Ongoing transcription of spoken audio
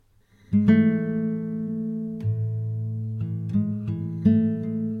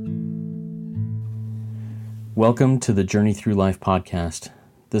Welcome to the Journey Through Life podcast.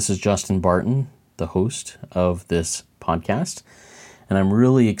 This is Justin Barton, the host of this podcast, and I'm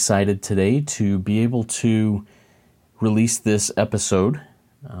really excited today to be able to release this episode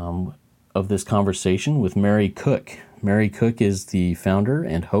of this conversation with Mary Cook. Mary Cook is the founder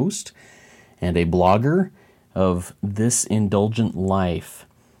and host and a blogger of This Indulgent Life.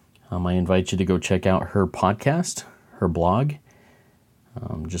 I invite you to go check out her podcast, her blog.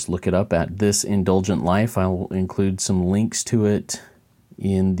 Just look it up at This Indulgent Life. I will include some links to it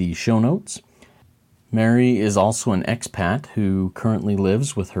in the show notes. Mary is also an expat who currently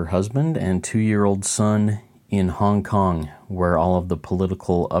lives with her husband and 2-year-old son in Hong Kong, where all of the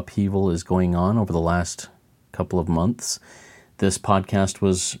political upheaval is going on over the last couple of months. This podcast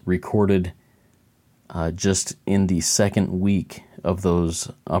was recorded just in the second week of those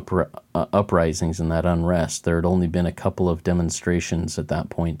uprisings and that unrest. There had only been a couple of demonstrations at that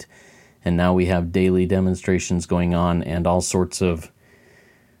point, and now we have daily demonstrations going on and all sorts of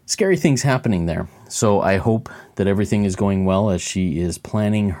scary things happening there. So I hope that everything is going well as she is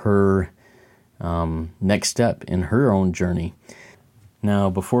planning her next step in her own journey. Now,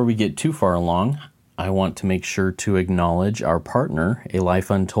 before we get too far along, I want to make sure to acknowledge our partner, A Life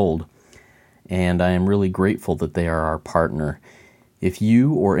Untold, and I am really grateful that they are our partner. If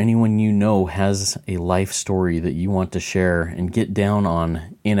you or anyone you know has a life story that you want to share and get down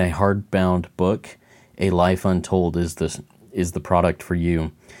on in a hardbound book, A Life Untold is the product for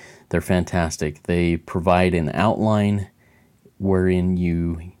you. They're fantastic. They provide an outline wherein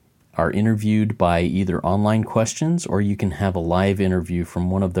you are interviewed by either online questions or you can have a live interview from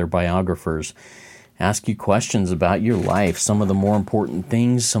one of their biographers. Ask you questions about your life, some of the more important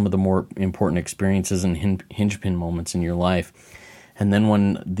things, some of the more important experiences and hinge-pin moments in your life. And then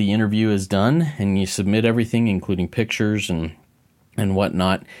when the interview is done and you submit everything, including pictures and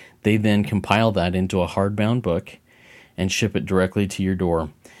whatnot, they then compile that into a hardbound book and ship it directly to your door.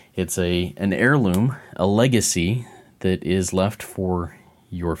 It's an heirloom, a legacy that is left for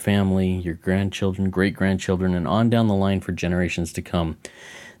your family, your grandchildren, great-grandchildren, and on down the line for generations to come.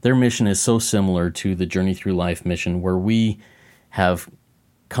 Their mission is so similar to the Journey Through Life mission, where we have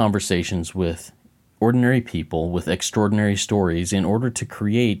conversations with ordinary people with extraordinary stories in order to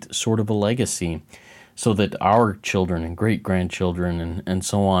create sort of a legacy so that our children and great-grandchildren and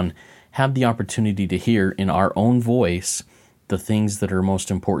so on have the opportunity to hear in our own voice the things that are most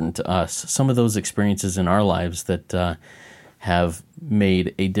important to us, some of those experiences in our lives that have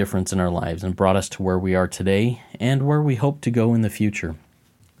made a difference in our lives and brought us to where we are today and where we hope to go in the future.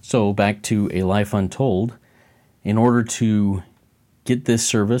 So back to A Life Untold. In order to get this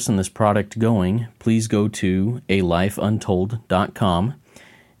service and this product going, please go to alifeuntold.com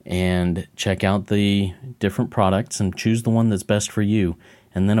and check out the different products and choose the one that's best for you.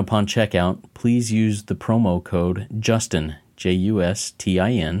 And then upon checkout, please use the promo code JUSTIN,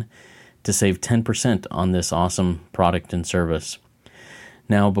 JUSTIN, to save 10% on this awesome product and service.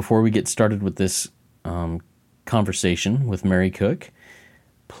 Now, before we get started with this conversation with Mary Cook,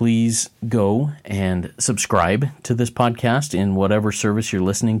 please go and subscribe to this podcast in whatever service you're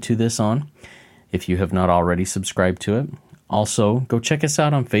listening to this on, if you have not already subscribed to it. Also, go check us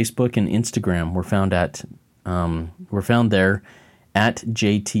out on Facebook and Instagram. We're found there at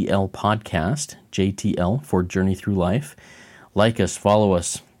JTL Podcast, JTL for Journey Through Life. Like us, follow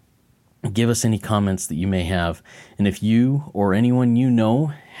us, give us any comments that you may have. And if you or anyone you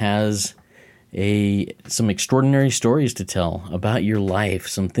know has some extraordinary stories to tell about your life,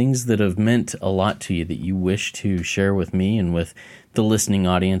 some things that have meant a lot to you that you wish to share with me and with the listening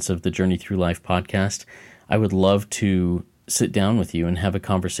audience of the Journey Through Life podcast, I would love to sit down with you and have a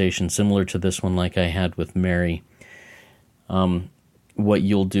conversation similar to this one like I had with Mary. What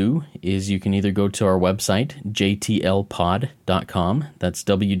you'll do is you can either go to our website, jtlpod.com, that's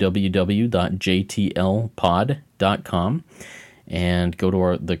www.jtlpod.com, and go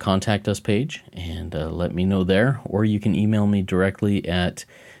to the Contact Us page and let me know there. Or you can email me directly at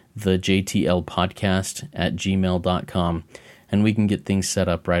thejtlpodcast@gmail.com, and we can get things set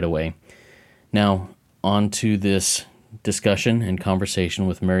up right away. Now, on to this discussion and conversation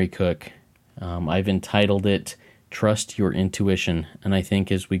with Mary Cook. I've entitled it, Trust Your Intuition, and I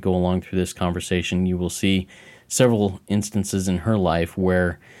think as we go along through this conversation, you will see several instances in her life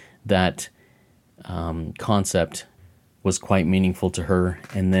where that concept was quite meaningful to her,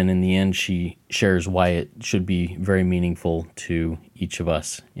 and then in the end she shares why it should be very meaningful to each of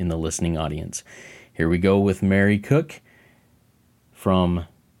us in the listening audience. Here we go with Mary Cook from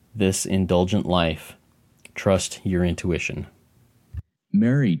This Indulgent Life. Trust your intuition.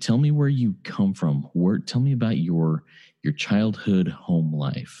 Mary, tell me where you come from. Tell me about your childhood home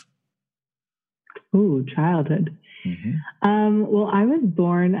life. Ooh, childhood. Well, I was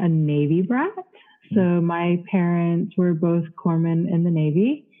born a Navy brat. So my parents were both corpsmen in the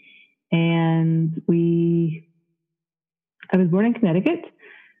Navy, and I was born in Connecticut.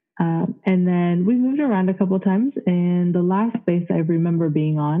 And then we moved around a couple of times, and the last base I remember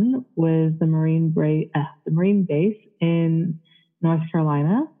being on was the Marine base in North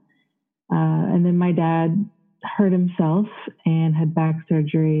Carolina. And then my dad hurt himself and had back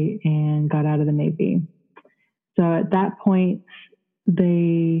surgery and got out of the Navy. So at that point,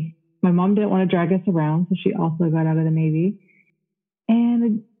 my mom didn't want to drag us around, so she also got out of the Navy.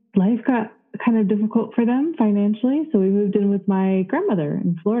 And life got kind of difficult for them financially, so we moved in with my grandmother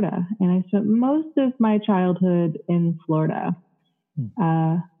in Florida. And I spent most of my childhood in Florida.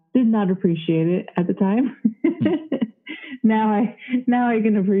 Did not appreciate it at the time. Now I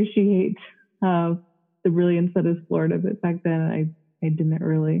can appreciate the brilliance that is Florida, but back then I didn't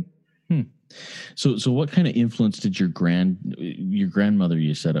really. So what kind of influence did your grandmother,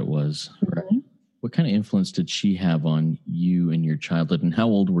 you said it was, right? What kind of influence did she have on you in your childhood, and how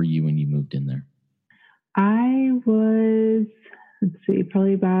old were you when you moved in there? I was,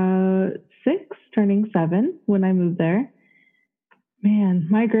 probably about 6, turning 7 when I moved there. Man,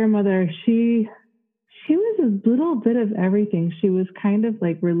 my grandmother, she was a little bit of everything. She was kind of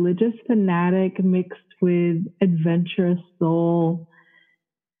like religious fanatic mixed with adventurous soul,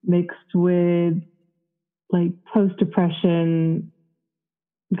 mixed with like post-depression,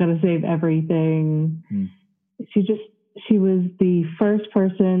 gotta save everything. She was the first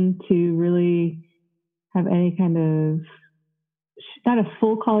person to really have any kind of, not a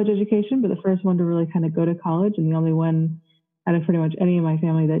full college education, but the first one to really kind of go to college, and the only one out of pretty much any of my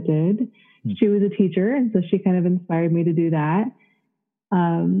family that did. She was a teacher, and so she kind of inspired me to do that.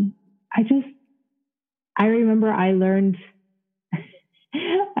 I remember I learned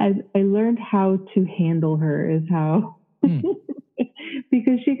how to handle her, is how,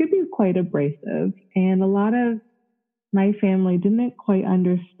 because she could be quite abrasive, and a lot of my family didn't quite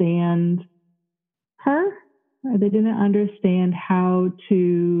understand her. They didn't understand how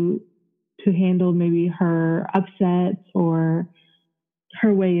to handle maybe her upsets or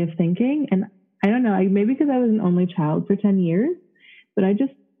her way of thinking. And I don't know, maybe because I was an only child for 10 years, but I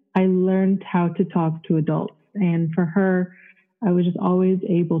learned how to talk to adults. And for her, I was just always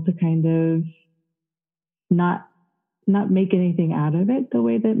able to kind of not make anything out of it the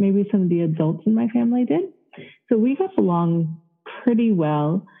way that maybe some of the adults in my family did. So we got along pretty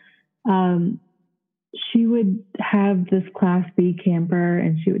well. She would have this Class B camper,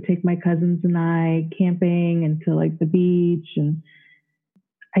 and she would take my cousins and I camping and to like the beach. And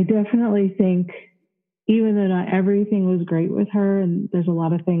I definitely think, even though not everything was great with her, and there's a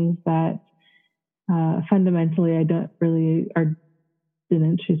lot of things that fundamentally I don't really,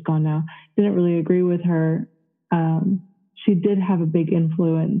 she's gone now, didn't really agree with her. She did have a big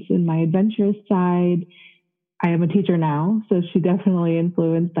influence in my adventurous side. I am a teacher now, so she definitely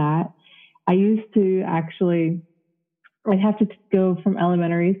influenced that. I used to I'd have to go from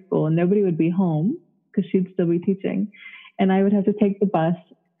elementary school and nobody would be home because she'd still be teaching. And I would have to take the bus,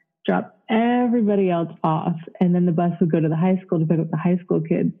 drop everybody else off, and then the bus would go to the high school to pick up the high school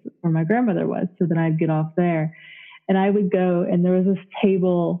kids where my grandmother was. So then I'd get off there. And I would go, and there was this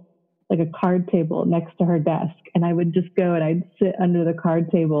table, like a card table next to her desk. And I would just go and I'd sit under the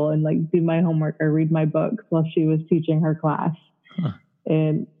card table and like do my homework or read my books while she was teaching her class.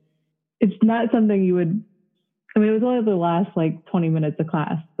 And it's not something you would, it was only the last like 20 minutes of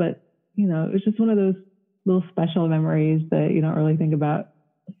class, but it was just one of those little special memories that you don't really think about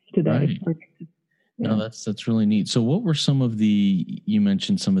today. Right. Yeah. No, that's really neat. So what were you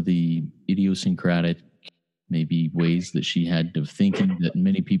mentioned some of the idiosyncratic maybe ways that she had of thinking that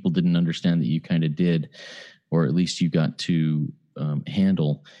many people didn't understand that you kind of did, or at least you got to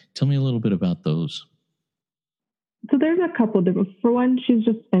handle. Tell me a little bit about those. So there's a couple different. For one, she's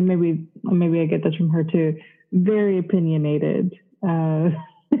just, and maybe I get this from her too, very opinionated.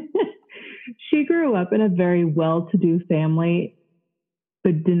 She grew up in a very well-to-do family,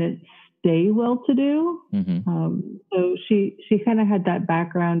 but didn't stay well-to-do. So she kind of had that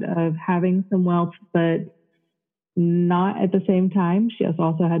background of having some wealth, but not at the same time. She has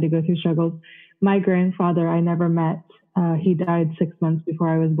also had to go through struggles. My grandfather, I never met. He died 6 months before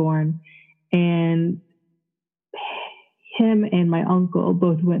I was born, and him and my uncle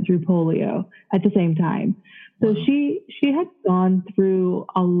both went through polio at the same time. So she had gone through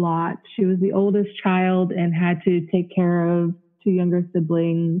a lot. She was the oldest child and had to take care of 2 younger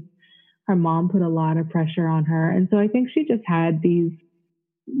siblings. Her mom put a lot of pressure on her. And so I think she just had these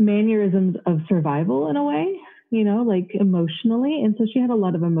mannerisms of survival in a way, like emotionally. And so she had a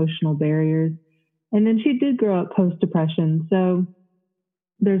lot of emotional barriers. And then she did grow up post-depression. So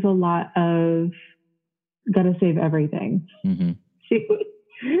there's a lot of gotta save everything. Mm-hmm.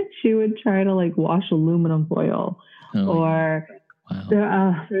 She would try to like wash aluminum foil or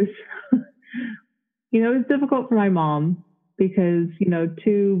there's it's difficult for my mom because,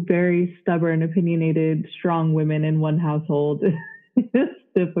 two very stubborn, opinionated, strong women in one household. It's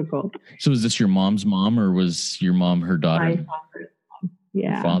difficult. So is this your mom's mom or was your mom her daughter? My father's mom.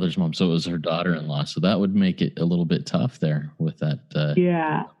 Yeah. Her father's mom. So it was her daughter-in-law. So that would make it a little bit tough there with that.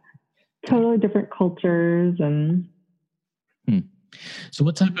 Yeah. Totally different cultures and. So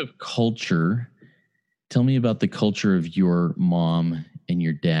what type of culture? Tell me about the culture of your mom and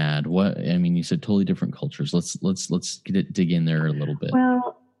your dad. You said totally different cultures. Let's dig in there a little bit.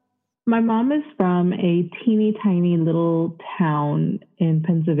 Well, my mom is from a teeny tiny little town in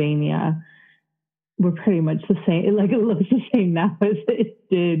Pennsylvania. We're pretty much the same. Like, it looks the same now as it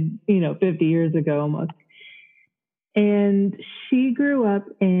did, 50 years ago almost. And she grew up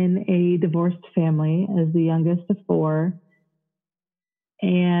in a divorced family as the youngest of four.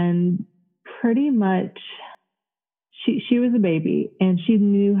 And pretty much she was a baby and she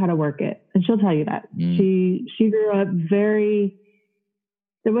knew how to work it. And she'll tell you that. She grew up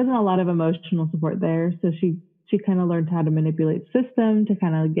there wasn't a lot of emotional support there. So she kind of learned how to manipulate the system to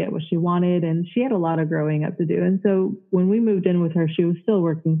kind of get what she wanted. And she had a lot of growing up to do. And so when we moved in with her, she was still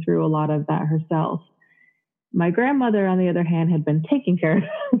working through a lot of that herself. My grandmother, on the other hand, had been taking care of,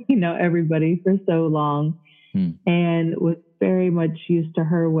 everybody for so long and was very much used to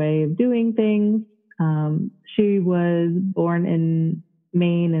her way of doing things. She was born in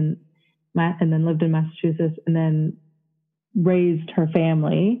Maine and then lived in Massachusetts and then raised her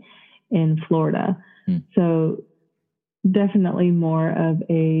family in Florida. So definitely more of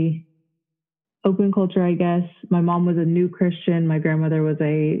a open culture, I guess. My mom was a new Christian. My grandmother was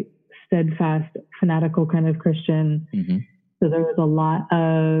a steadfast, fanatical kind of Christian. Mm-hmm. So there was a lot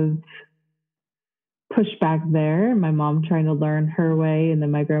of pushback there. My mom trying to learn her way and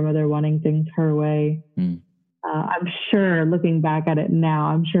then my grandmother wanting things her way. I'm sure, looking back at it now,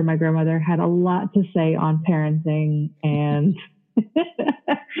 I'm sure my grandmother had a lot to say on parenting and,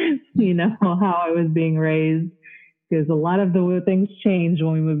 how I was being raised, because a lot of the things changed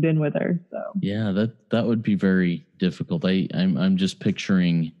when we moved in with her. So yeah, that would be very difficult. I'm just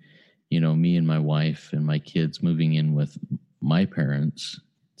picturing, me and my wife and my kids moving in with my parents.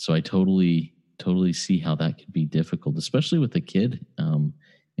 So I totally see how that could be difficult, especially with a kid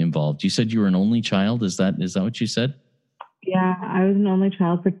involved. You said you were an only child. Is that what you said? Yeah, I was an only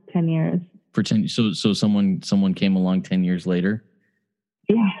child for 10 years. For 10, so someone came along 10 years later.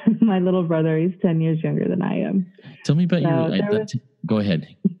 Yeah, my little brother, he's 10 years younger than I am. Tell me about go ahead.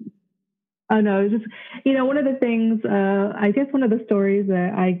 Oh no, it's just, one of the things, I guess one of the stories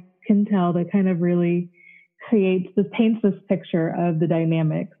that I can tell that kind of really paints this picture of the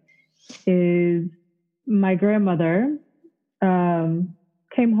dynamics is my grandmother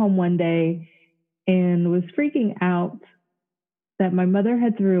came home one day and was freaking out that my mother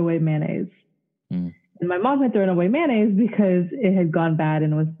had threw away mayonnaise. And my mom had thrown away mayonnaise because it had gone bad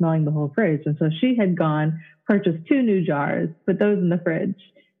and was smelling the whole fridge. And so she had purchased 2 new jars, put those in the fridge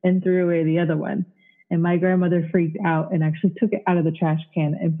and threw away the other one. And my grandmother freaked out and actually took it out of the trash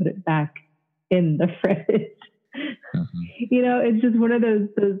can and put it back in the fridge. It's just one of those,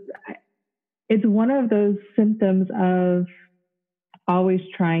 it's one of those symptoms of always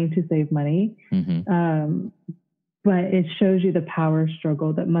trying to save money. But it shows you the power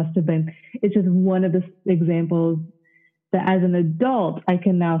struggle that must have been. It's just one of the examples that as an adult, I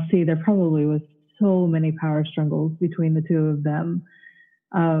can now see there probably was so many power struggles between the two of them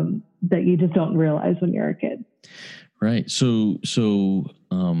that you just don't realize when you're a kid. Right. So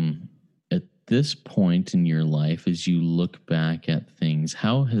at this point in your life, as you look back at things,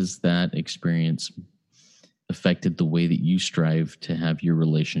 how has that experience affected the way that you strive to have your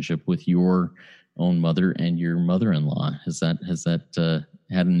relationship with your own mother and your mother-in-law? Has that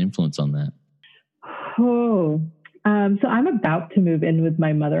had an influence on that? So I'm about to move in with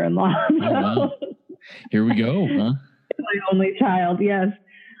my mother-in-law. Oh, wow. Here we go, huh? My only child, yes.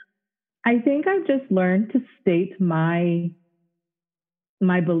 I think I've just learned to state my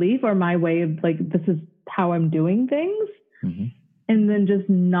belief or my way of this is how I'm doing things. And then just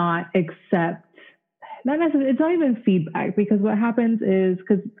not accept, not necessarily, it's not even feedback, because what happens is,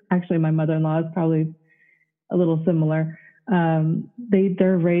 because actually my mother-in-law is probably a little similar.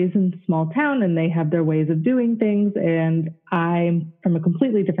 They're raised in a small town and they have their ways of doing things. And I'm from a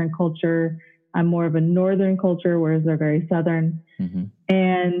completely different culture. I'm more of a northern culture, whereas they're very southern.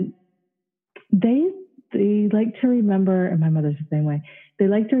 And they like to remember, and my mother's the same way, they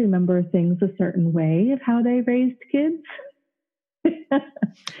like to remember things a certain way of how they raised kids.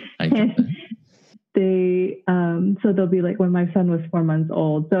 I get that. So they'll be like, when my son was 4 months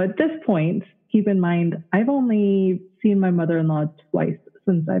old. So at this point, keep in mind, I've only seen my mother-in-law twice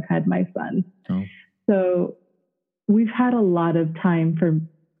since I've had my son. Oh. So we've had a lot of time for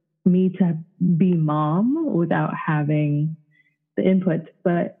me to be mom without having the input.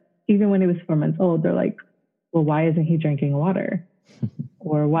 But even when he was 4 months old, they're like, well, why isn't he drinking water?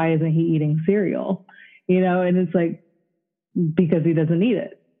 Or why isn't he eating cereal? And it's like, because he doesn't eat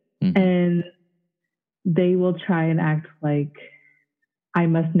it. Mm-hmm. And they will try and act like I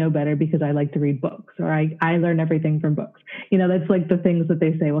must know better because I like to read books, or I learn everything from books. That's like the things that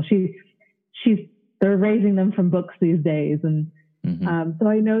they say. Well, they're raising them from books these days. And mm-hmm. So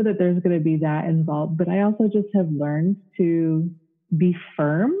I know that there's going to be that involved, but I also just have learned to be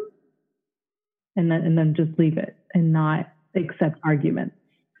firm and then just leave it and not accept arguments.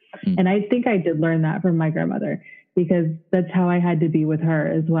 Mm-hmm. And I think I did learn that from my grandmother, because that's how I had to be with her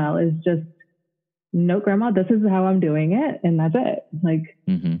as well, is just, no, Grandma, this is how I'm doing it. And that's it. Like,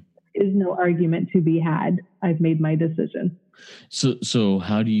 mm-hmm. Is no argument to be had. I've made my decision. So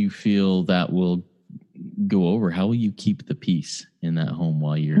how do you feel that will go over? How will you keep the peace in that home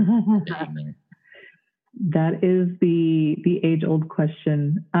while you're staying there? That is the age-old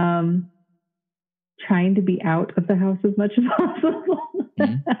question. Trying to be out of the house as much as possible.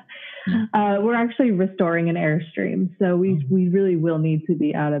 Mm-hmm. We're actually restoring an Airstream, so we really will need to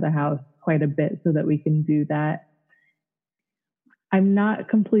be out of the house quite a bit so that we can do that. I'm not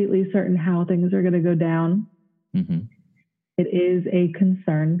completely certain how things are going to go down. Mm-hmm. It is a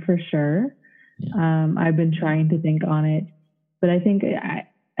concern for sure. Yeah. I've been trying to think on it, but I think I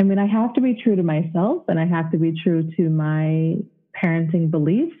have to be true to myself, and I have to be true to my parenting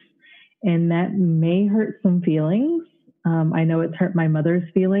beliefs, and that may hurt some feelings. I know it's hurt my mother's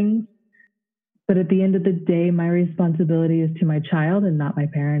feelings, but at the end of the day, my responsibility is to my child and not my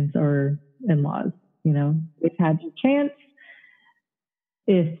parents or in-laws. They've had a chance.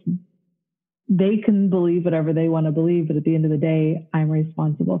 If they can believe whatever they want to believe, but at the end of the day, I'm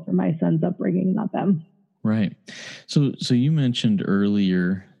responsible for my son's upbringing, not them. Right. So you mentioned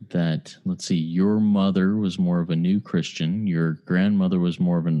earlier that, let's see, your mother was more of a new Christian. Your grandmother was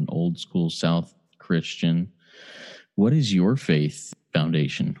more of an old school South Christian. What is your faith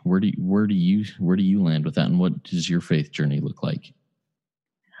foundation? Where do you land with that? And what does your faith journey look like?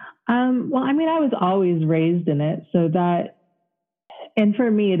 Well, I was always raised in it, so that, and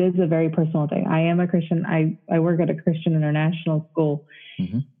for me, it is a very personal thing. I am a Christian. I work at a Christian international school.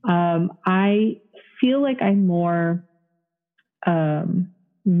 Mm-hmm. I feel like I'm more midline.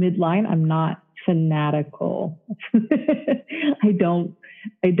 I'm not fanatical. I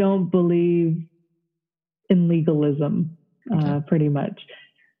don't believe in legalism, pretty much.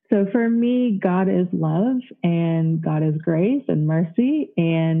 So for me, God is love, and God is grace and mercy,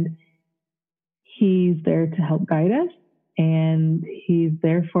 and He's there to help guide us, and He's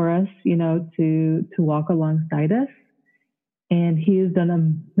there for us, to walk alongside us. And He has done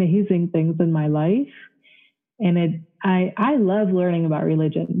amazing things in my life. And I love learning about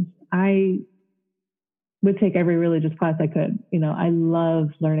religions. I would take every religious class I could. I love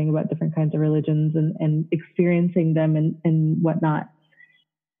learning about different kinds of religions and experiencing them and whatnot.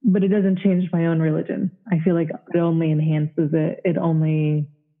 But it doesn't change my own religion. I feel like it only enhances it. It only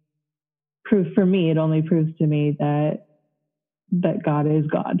proves to me that God is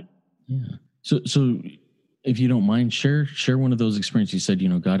God. Yeah. So if you don't mind, share one of those experiences. You said,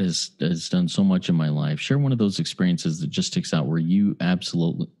 God has done so much in my life. Share one of those experiences that just sticks out, where you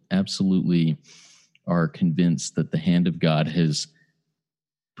absolutely are convinced that the hand of God has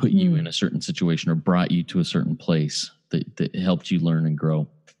put you in a certain situation or brought you to a certain place that helped you learn and grow.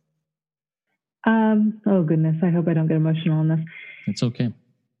 Oh goodness, I hope I don't get emotional on this. It's okay.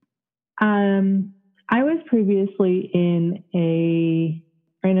 I was previously in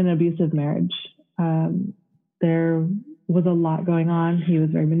an abusive marriage. There was a lot going on. He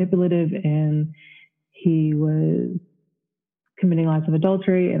was very manipulative, and he was committing lots of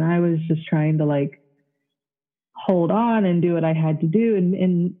adultery, and I was just trying to hold on and do what I had to do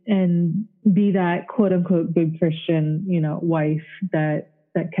and be that quote unquote good Christian, wife that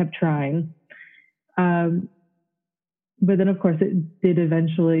kept trying. But then of course it did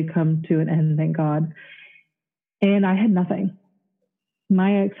eventually come to an end, thank God. And I had nothing.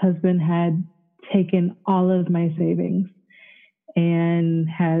 My ex-husband had taken all of my savings and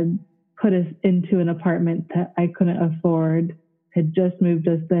had put us into an apartment that I couldn't afford, had just moved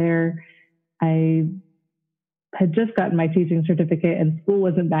us there. I had just gotten my teaching certificate and school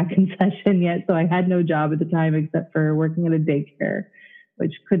wasn't back in session yet. So I had no job at the time except for working at a daycare.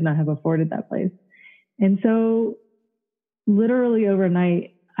 which could not have afforded that place. And so literally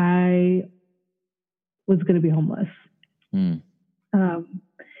overnight, I was going to be homeless.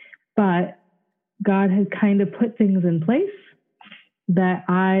 But God had kind of put things in place that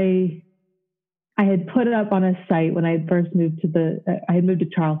I had put it up on a site when I had first moved I had moved to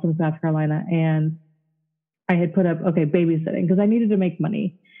Charleston, South Carolina, and I had put up, okay, babysitting, because I needed to make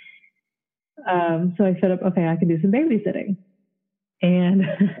money. So I set up, okay, I can do some babysitting. And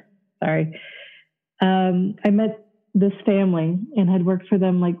sorry, I met this family and had worked for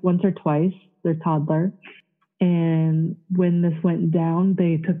them like once or twice, their toddler. And when this went down,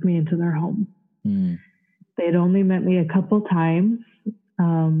 they took me into their home. They had only met me a couple times,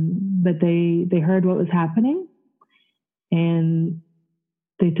 but they heard what was happening, and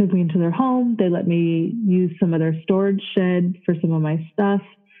they took me into their home. They let me use some of their storage shed for some of my stuff.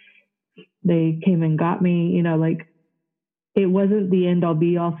 They came and got me, like it wasn't the end all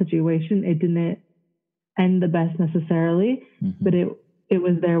be all situation. It didn't end the best necessarily, but it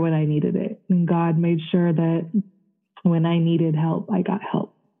was there when I needed it. And God made sure that when I needed help, I got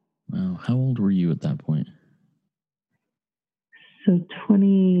help. Wow. How old were you at that point? So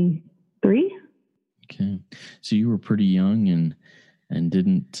 23. Okay. So you were pretty young and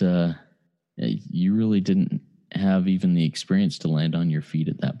didn't, you really didn't have even the experience to land on your feet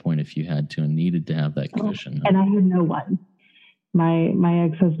at that point if you had to and needed to have that cushion. And I had no one. My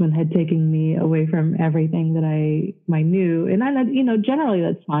ex-husband had taken me away from everything that I knew. And I, generally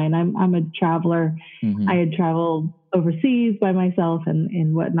that's fine. I'm a traveler. I had traveled overseas by myself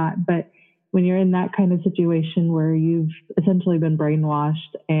and whatnot. But when you're in that kind of situation where you've essentially been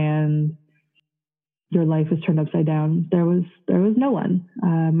brainwashed and your life is turned upside down, there was no one.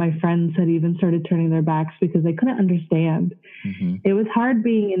 My friends had even started turning their backs because they couldn't understand. It was hard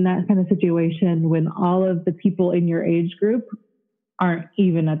being in that kind of situation when all of the people in your age group aren't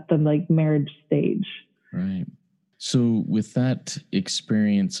even at the marriage stage. Right. So with that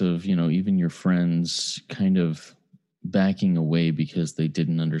experience of, even your friends kind of backing away because they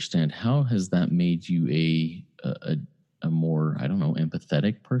didn't understand, how has that made you a more, I don't know,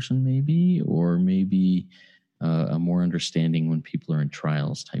 empathetic person maybe, or maybe a more understanding when people are in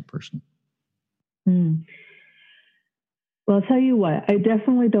trials type person? Well, I'll tell you what, I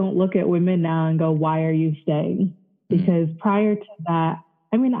definitely don't look at women now and go, why are you staying? Because prior to that,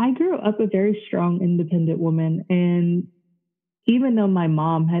 I grew up a very strong, independent woman. And even though my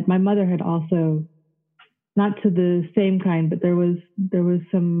mother had also, not to the same kind, but there was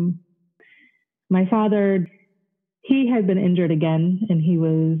some, my father, he had been injured again and he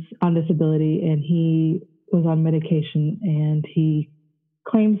was on disability and he was on medication and he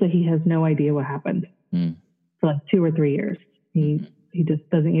claims that he has no idea what happened for 2 or 3 years. He just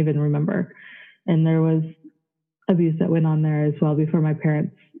doesn't even remember. And there was abuse that went on there as well before my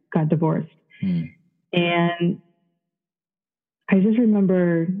parents got divorced. And I just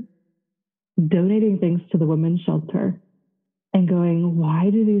remember donating things to the women's shelter and going, why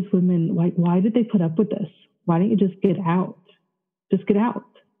do these women, why did they put up with this? Why don't you just get out? Just get out.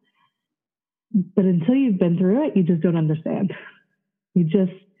 But until you've been through it, you just don't understand.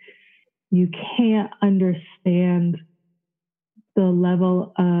 You can't understand the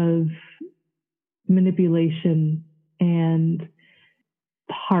level of manipulation and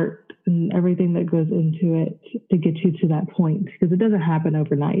heart and everything that goes into it to get you to that point, because it doesn't happen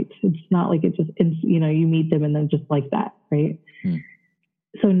overnight. It's not like it just, you meet them and then just like that, right?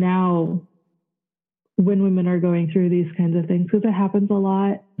 So now when women are going through these kinds of things, because it happens a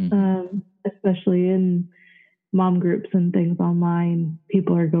lot, especially in mom groups and things online,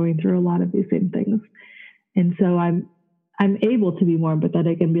 people are going through a lot of these same things. And so I'm able to be more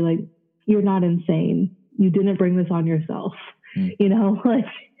empathetic and be like, you're not insane. You didn't bring this on yourself.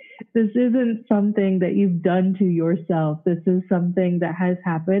 This isn't something that you've done to yourself. This is something that has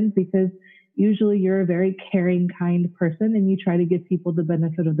happened because usually you're a very caring, kind person and you try to give people the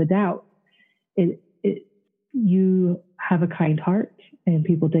benefit of the doubt. You have a kind heart and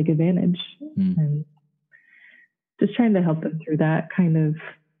people take advantage. And just trying to help them through that kind of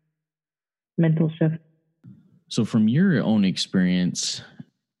mental shift. So from your own experience,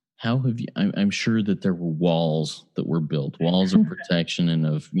 how have you, I'm sure that there were walls that were built, walls of protection and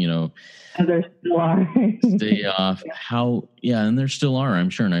of, And there still are. stay off. And there still are,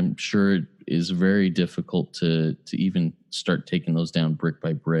 I'm sure. And I'm sure it is very difficult to even start taking those down brick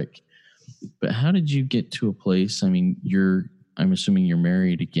by brick. But how did you get to a place? I'm assuming you're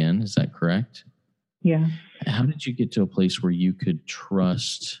married again. Is that correct? Yeah. How did you get to a place where you could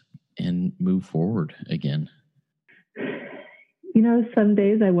trust and move forward again? Some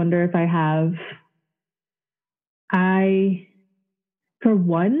days I wonder if I have. For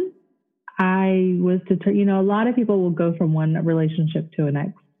one, I was determined, a lot of people will go from one relationship to the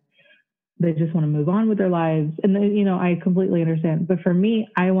next. They just want to move on with their lives. And, I completely understand. But for me,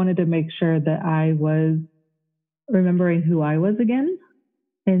 I wanted to make sure that I was remembering who I was again.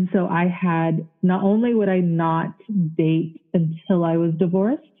 And so I had, not only would I not date until I was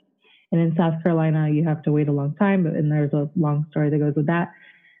divorced, and in South Carolina, you have to wait a long time, and there's a long story that goes with that.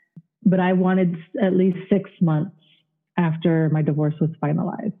 But I wanted at least 6 months after my divorce was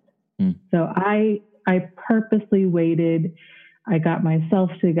finalized. So I purposely waited. I got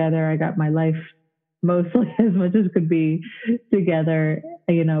myself together. I got my life mostly as much as could be together,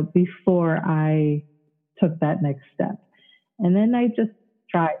 before I took that next step. And then I just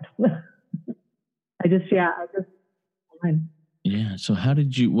tried. I just. Yeah. So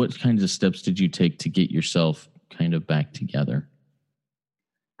what kinds of steps did you take to get yourself kind of back together?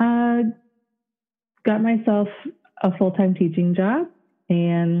 Got myself a full-time teaching job,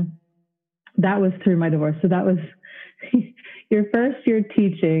 and that was through my divorce. So that was your first year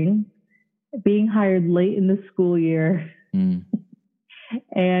teaching, being hired late in the school year,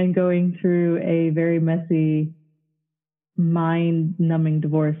 and going through a very messy, mind-numbing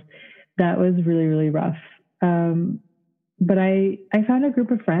divorce. That was really, really rough. But I found a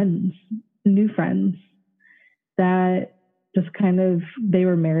group of friends, new friends, that just they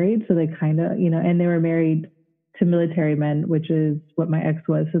were married. So they and they were married to military men, which is what my ex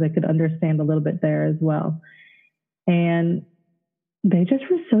was. So they could understand a little bit there as well. And they just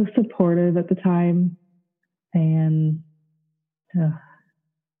were so supportive at the time. And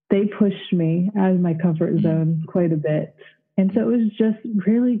they pushed me out of my comfort zone quite a bit. And so it was just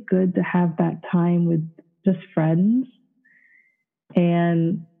really good to have that time with just friends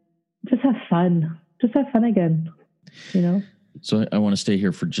and just have fun again, So I want to stay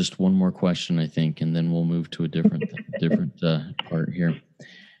here for just one more question, I think, and then we'll move to a different part here.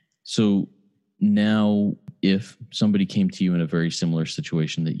 So now, if somebody came to you in a very similar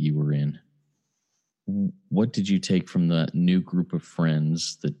situation that you were in, what did you take from the new group of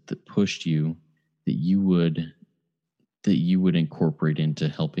friends that pushed you that you would incorporate into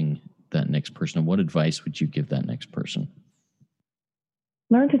helping that next person? And what advice would you give that next person?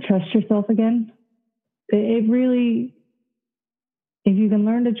 Learn to trust yourself again. It really, if you can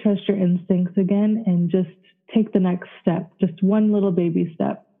learn to trust your instincts again and just take the next step, just one little baby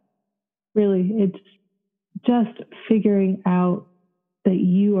step, really, it's just figuring out that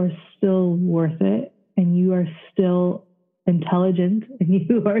you are still worth it and you are still intelligent and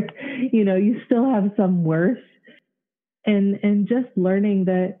you are, you still have some worth, and just learning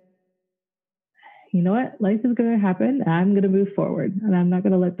that, you know what, life is going to happen. I'm going to move forward, and I'm not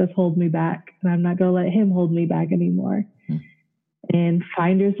going to let this hold me back, and I'm not going to let him hold me back anymore. And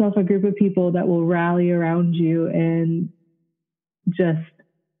find yourself a group of people that will rally around you and just,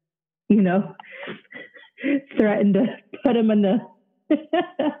 threaten to put him in the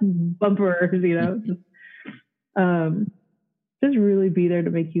bumpers, just really be there to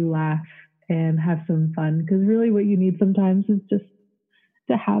make you laugh and have some fun. Because really what you need sometimes is just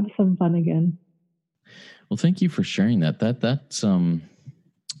to have some fun again. Well, thank you for sharing that. That's a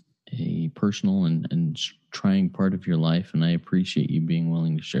personal and trying part of your life, and I appreciate you being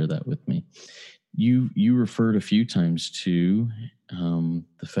willing to share that with me. You referred a few times to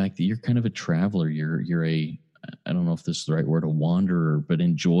the fact that you're kind of a traveler. You're a, I don't know if this is the right word, a wanderer, but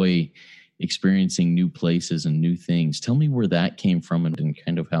enjoy experiencing new places and new things. Tell me where that came from and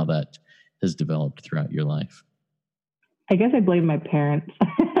kind of how that has developed throughout your life. I guess I blame my parents.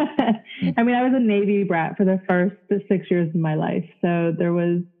 I mean, I was a Navy brat for the first 6 years of my life. So there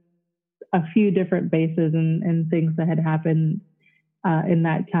was a few different bases and things that had happened in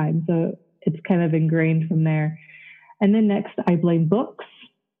that time. So it's kind of ingrained from there. And then next, I blame books.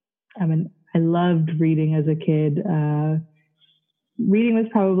 I mean, I loved reading as a kid. Reading was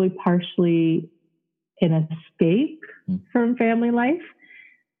probably partially an escape from family life,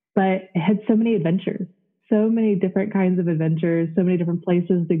 but it had so many adventures, so many different kinds of adventures, so many different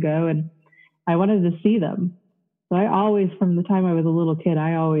places to go. And I wanted to see them. So I always, from the time I was a little kid,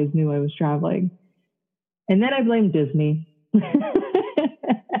 I always knew I was traveling. And then I blamed Disney.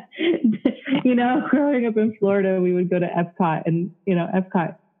 Growing up in Florida, we would go to Epcot, and,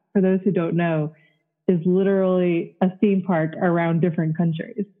 Epcot, for those who don't know, is literally a theme park around different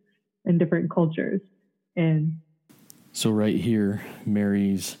countries and different cultures. And so right here,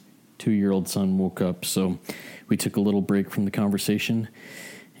 Mary's 2-year-old son woke up. So we took a little break from the conversation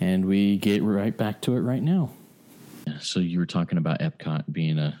and we get right back to it right now. So you were talking about Epcot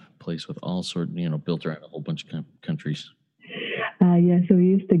being a place with all sorts, built around a whole bunch of countries. So we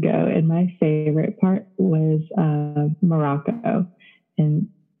used to go, and my favorite part was Morocco.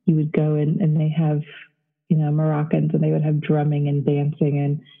 and they have, Moroccans, and they would have drumming and dancing,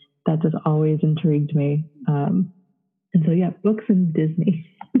 and that just always intrigued me. And so, yeah, books and Disney.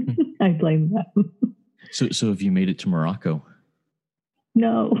 I blame them. So have you made it to Morocco?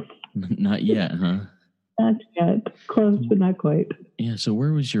 No. Not yet, huh? Not yet. Close, but not quite. Yeah. So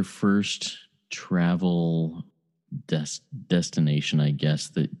where was your first travel destination, I guess,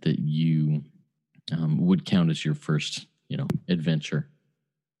 that you would count as your first, adventure?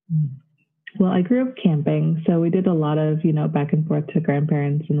 Well, I grew up camping, so we did a lot of, back and forth to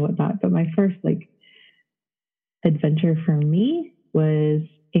grandparents and whatnot. But my first adventure for me was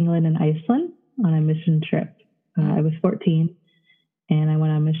England and Iceland on a mission trip. I was 14, and I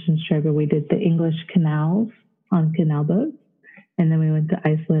went on a mission trip, and we did the English canals on canal boats. And then we went to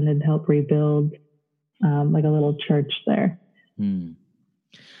Iceland and helped rebuild a little church there.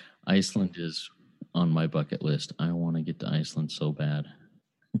 Iceland is on my bucket list. I want to get to Iceland so bad.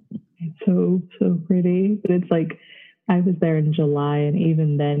 It's so pretty. But it's I was there in July, and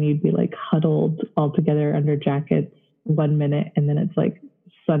even then you'd be huddled all together under jackets 1 minute, and then it's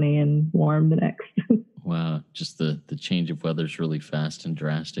sunny and warm the next. Wow. Just the change of weather's really fast and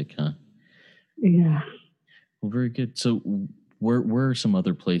drastic, huh? Yeah. Well, very good. So where are some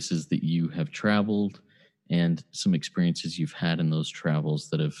other places that you have traveled and some experiences you've had in those travels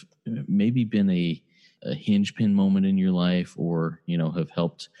that have maybe been a hinge pin moment in your life, or, have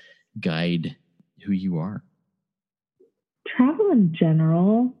helped guide who you are? Travel in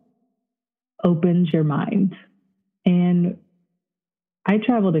general opens your mind. And I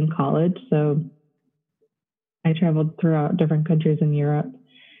traveled in college, so I traveled throughout different countries in Europe,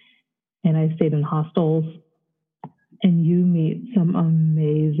 and I stayed in hostels. And you meet some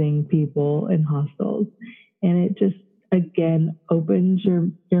amazing people in hostels. And it just, again, opens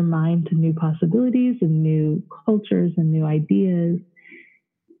your mind to new possibilities and new cultures and new ideas.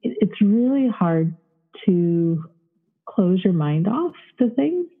 It's really hard to close your mind off to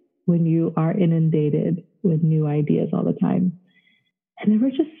things when you are inundated with new ideas all the time. And there were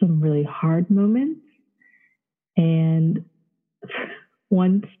just some really hard moments. And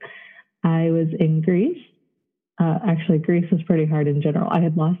once I was in Greece. Actually, Greece was pretty hard in general. I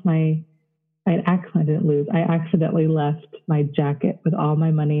accidentally left my jacket with all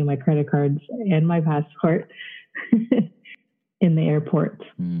my money, my credit cards, and my passport in the airport.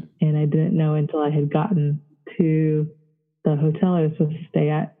 And I didn't know until I had gotten to the hotel I was supposed to stay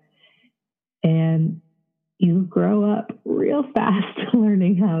at. And you grow up real fast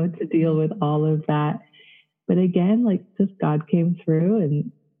learning how to deal with all of that. But again, just God came through,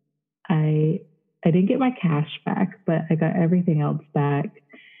 and I didn't get my cash back, but I got everything else back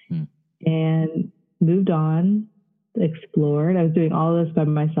and moved on, explored. I was doing all this by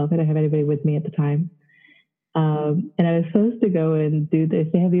myself. I didn't have anybody with me at the time. And I was supposed to go and do this.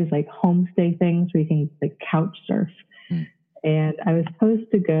 They have these homestay things where you can couch surf. And I was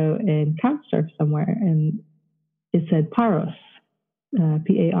supposed to go and couch surf somewhere, and it said Paros,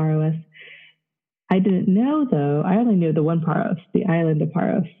 Paros. I didn't know, though. I only knew the one Paros, the island of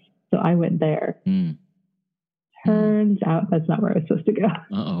Paros. So I went there. Turns out that's not where I was supposed to go.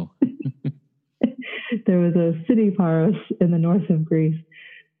 Uh-oh. There was a city Paros in the north of Greece.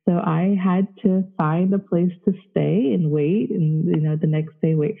 So I had to find a place to stay and wait. And, the next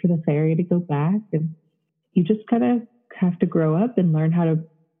day, wait for the ferry to go back. And you just kind of have to grow up and learn how to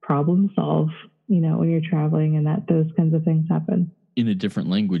problem solve, when you're traveling, and that those kinds of things happen. In a different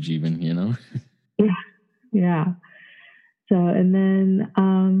language even, Yeah. So, and then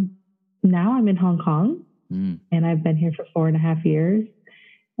now I'm in Hong Kong, and I've been here for 4.5 years,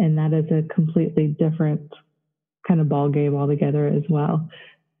 and that is a completely different kind of ball game altogether as well.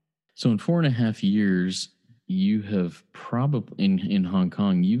 So in 4.5 years, you have probably in Hong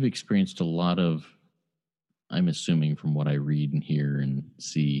Kong, you've experienced a lot of, I'm assuming from what I read and hear and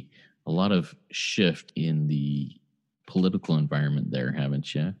see, a lot of shift in the political environment there,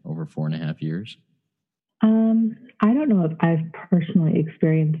 haven't you, over 4.5 years? I don't know if I've personally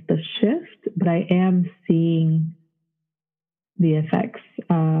experienced the shift, but I am seeing the effects.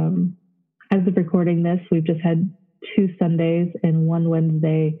 As of recording this, we've just had 2 Sundays and 1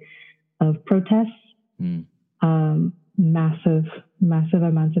 Wednesday of protests. Massive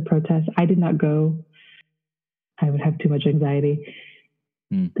amounts of protests. I did not go. I would have too much anxiety.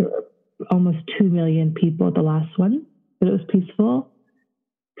 There were almost 2 million people at the last one, but it was peaceful.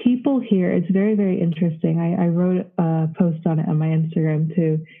 People here, it's very, very interesting. I wrote a post on it on my Instagram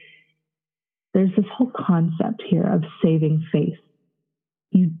too. There's this whole concept here of saving face.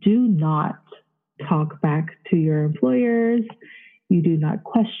 You do not talk back to your employers. You do not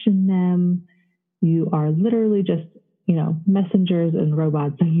question them. You are literally just messengers and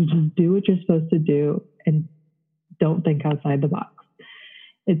robots, and you just do what you're supposed to do and don't think outside the box.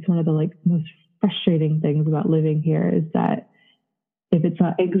 It's one of the most frustrating things about living here is that if it's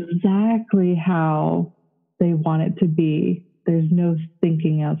not exactly how they want it to be, there's no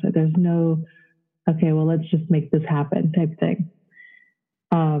thinking outside. There's no, okay, well, let's just make this happen type thing.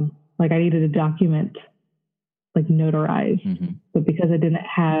 I needed a document notarized, Mm-hmm. but because I didn't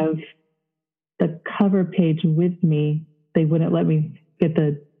have the cover page with me, they wouldn't let me get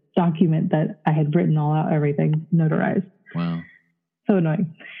the document that I had written all out, everything notarized. Wow. So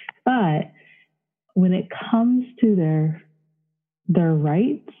annoying. But when it comes to their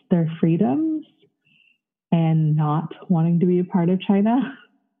rights, their freedoms, and not wanting to be a part of China,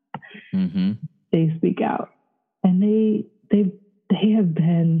 Mm-hmm. they speak out. And they have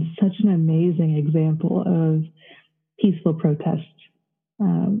been such an amazing example of peaceful protest.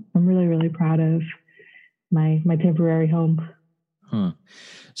 I'm really, really proud of my temporary home. Huh.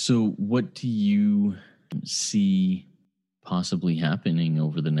 So what do you see possibly happening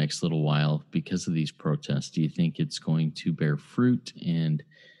over the next little while because of these protests? Do you think it's going to bear fruit? And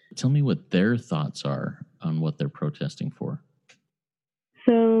tell me what their thoughts are on what they're protesting for.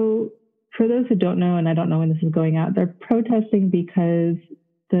 So for those who don't know, and I don't know when this is going out, they're protesting because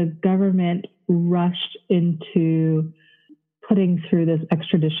the government rushed into putting through this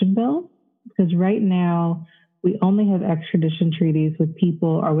extradition bill. Because right now, we only have extradition treaties with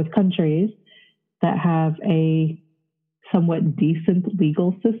people or with countries that have a somewhat decent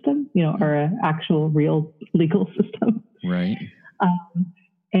legal system, or an actual real legal system. Right.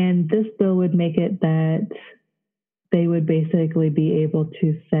 And this bill would make it that they would basically be able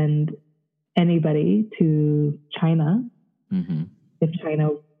to send anybody to China Mm-hmm. if China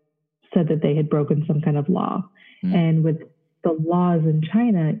said that they had broken some kind of law. Mm. And with the laws in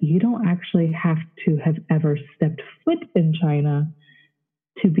China, you don't actually have to have ever stepped foot in China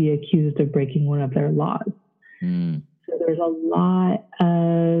to be accused of breaking one of their laws. Mm. So there's a lot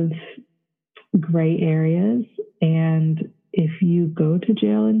of gray areas. And if you go to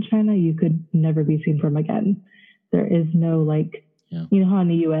jail in China, you could never be seen from again. There is no you know how in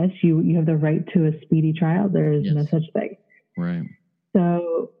the US you have the right to a speedy trial? There is no such thing. Right.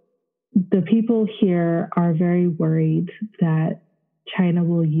 So the people here are very worried that China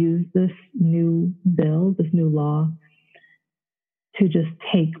will use this new bill, this new law, to just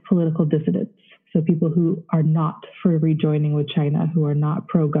take political dissidents. So people who are not for rejoining with China, who are not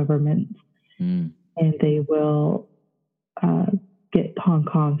pro-government, and they will get Hong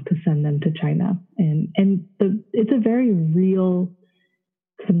Kong to send them to China. And it's a very real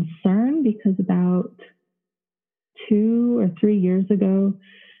concern because about 2 or 3 years ago,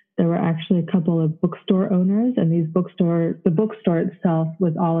 there were actually a couple of bookstore owners, and the bookstore itself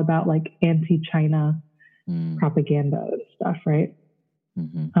was all about anti-China propaganda and stuff, right?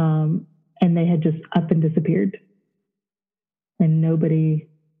 Mm-hmm. And they had just up and disappeared, and nobody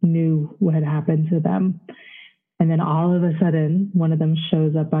knew what had happened to them. And then all of a sudden, one of them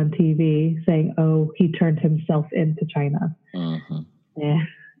shows up on TV saying, "Oh, he turned himself into China,"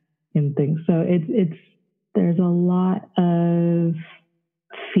 and things. So there's a lot of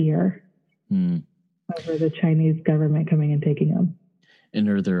fear over the Chinese government coming and taking them. And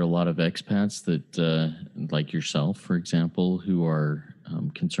are there a lot of expats that, like yourself, for example, who are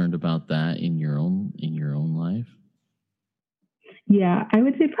concerned about that in your own life? Yeah, I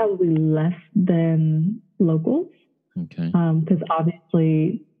would say probably less than locals. Okay. Because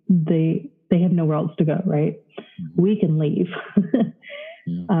obviously they have nowhere else to go, right? Mm-hmm. We can leave,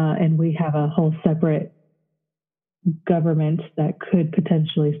 and we have a whole separate government that could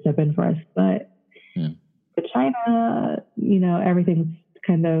potentially step in for us. But for China, everything's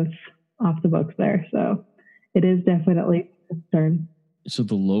kind of off the books there. So it is definitely a concern. So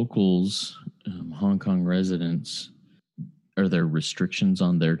the locals, Hong Kong residents, are there restrictions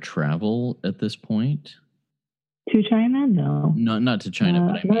on their travel at this point? To China? No. Not to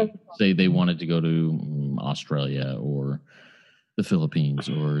China, but I mean, say they wanted to go to Australia or the Philippines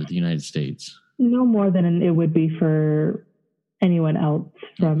or the United States. No more than it would be for anyone else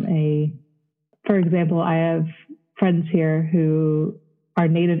from for example, I have friends here who are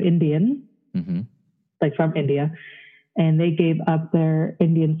native Indian, from India, and they gave up their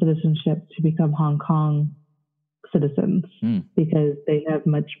Indian citizenship to become Hong Kong citizens because they have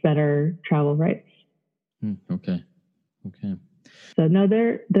much better travel rights. Okay. So no,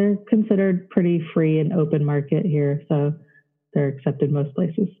 they're considered pretty free and open market here, so they're accepted most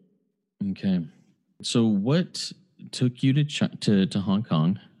places. Okay. So what took you to Hong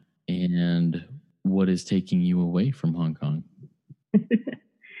Kong, and what is taking you away from Hong Kong?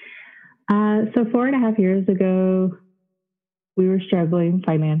 So 4.5 years ago, we were struggling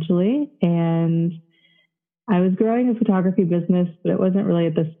financially, and I was growing a photography business, but it wasn't really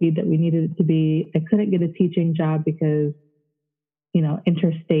at the speed that we needed it to be. I couldn't get a teaching job because,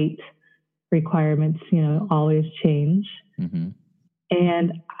 interstate requirements, always change. Mm-hmm.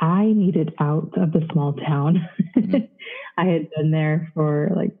 And I needed out of the small town. Mm-hmm. I had been there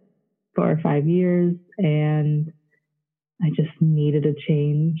for like 4 or 5 years, and I just needed a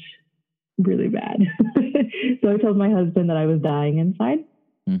change really bad. So I told my husband that I was dying inside,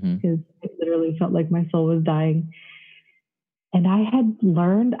 because it literally felt like my soul was dying. And I had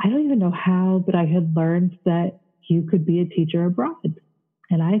learned, I don't even know how, but I had learned that you could be a teacher abroad.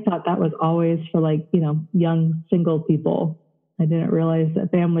 And I thought that was always for like, young single people. I didn't realize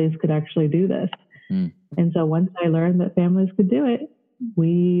that families could actually do this. Mm. And so once I learned that families could do it,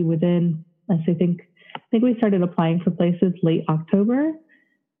 we within, I think we started applying for places late October.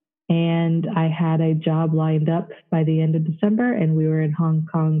 And I had a job lined up by the end of December, and we were in Hong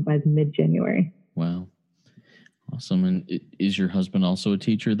Kong by mid-January. Wow. Awesome. And is your husband also a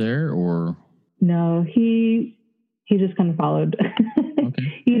teacher there, or? No, he just kind of followed.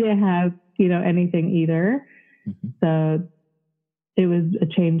 Okay. He didn't have, anything either. Mm-hmm. So it was a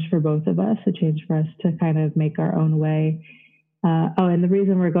change for both of us, a change for us to kind of make our own way. And the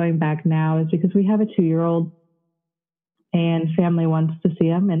reason we're going back now is because we have a 2-year-old, and family wants to see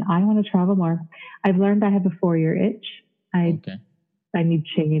him, and I want to travel more. I've learned I have a 4-year itch. I need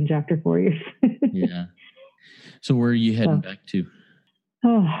change after 4 years. Yeah. So where are you heading back to?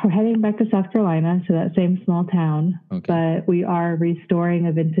 Oh, we're heading back to South Carolina, to that same small town. Okay. But we are restoring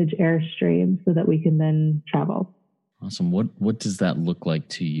a vintage Airstream so that we can then travel. Awesome. What does that look like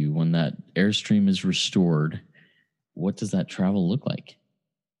to you when that Airstream is restored? What does that travel look like?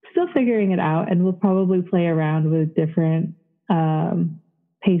 Still figuring it out, and we'll probably play around with different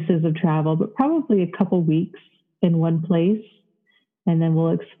paces of travel, but probably a couple weeks in one place, and then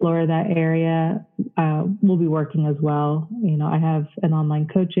we'll explore that area. We'll be working as well. I have an online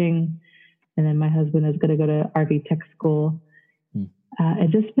coaching, and then my husband is going to go to RV tech school,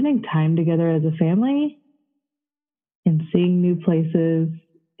 and just spending time together as a family and seeing new places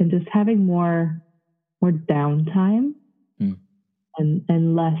and just having more downtime.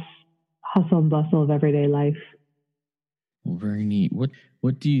 And less hustle and bustle of everyday life. Well, very neat.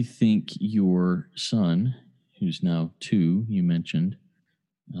 What do you think your son, who's now 2, you mentioned,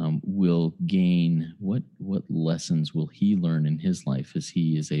 will gain? What lessons will he learn in his life as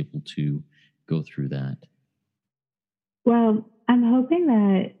he is able to go through that? Well, I'm hoping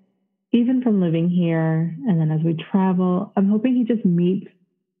that even from living here and then as we travel, I'm hoping he just meets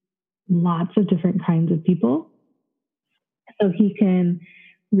lots of different kinds of people, so he can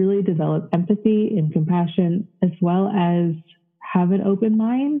really develop empathy and compassion, as well as have an open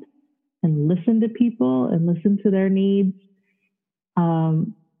mind and listen to people and listen to their needs,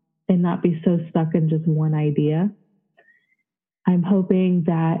 and not be so stuck in just one idea. I'm hoping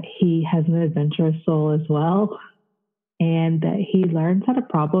that he has an adventurous soul as well, and that he learns how to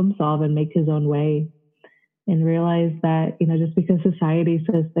problem solve and make his own way, and realize that, just because society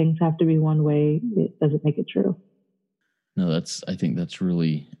says things have to be one way, it doesn't make it true. No, I think that's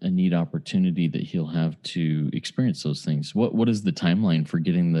really a neat opportunity that he'll have to experience those things. What is the timeline for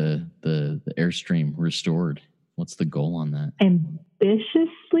getting the Airstream restored? What's the goal on that?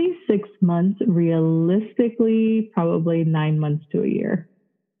 Ambitiously 6 months, realistically probably 9 months to a year.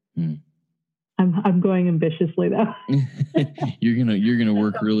 I'm going ambitiously though. You're gonna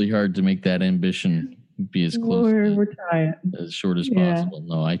work really hard to make that ambition be as close we're trying. as short as possible.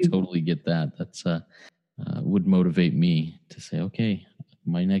 No, I totally get that. That's would motivate me to say, okay,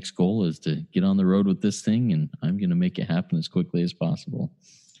 my next goal is to get on the road with this thing, and I'm going to make it happen as quickly as possible.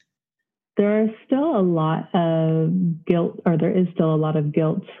 There is still a lot of guilt.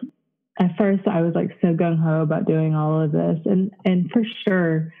 At first, I was like so gung-ho about doing all of this. And for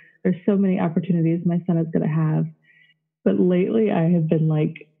sure, there's so many opportunities my son is going to have. But lately, I have been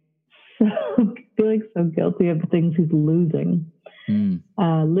like feeling so guilty of the things he's losing.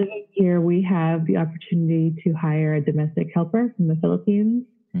 Living here, we have the opportunity to hire a domestic helper from the Philippines.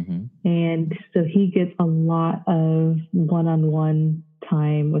 Mm-hmm. And so he gets a lot of one-on-one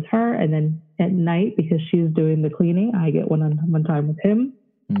time with her. And then at night, because she's doing the cleaning, I get one-on-one time with him.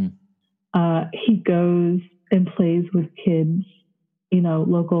 He goes and plays with kids,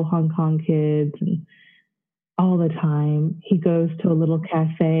 local Hong Kong kids, and all the time. He goes to a little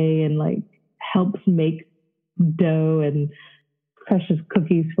cafe and like helps make dough and crushes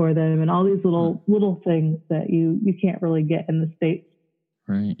cookies for them, and all these little things that you can't really get in the States.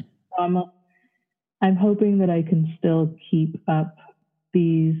 Right. I'm hoping that I can still keep up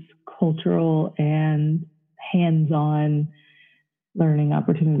these cultural and hands-on learning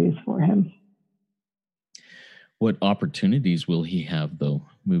opportunities for him. What opportunities will he have, though,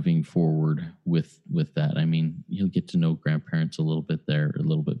 moving forward with that? I mean, he'll get to know grandparents a little bit there, a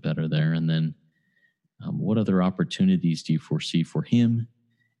little bit better there, and then what other opportunities do you foresee for him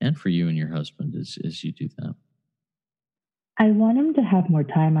and for you and your husband as you do that? I want him to have more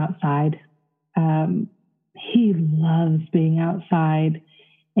time outside. He loves being outside,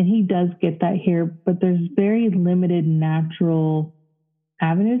 and he does get that here, but there's very limited natural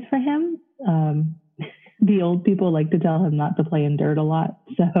avenues for him. The old people like to tell him not to play in dirt a lot.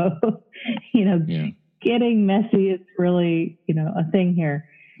 So, getting messy is really, a thing here.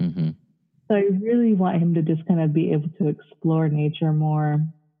 Mm-hmm. So I really want him to just kind of be able to explore nature more,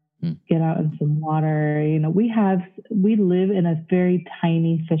 get out in some water. We live in a very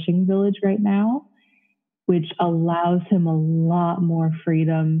tiny fishing village right now, which allows him a lot more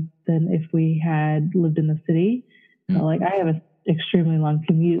freedom than if we had lived in the city. So I have an extremely long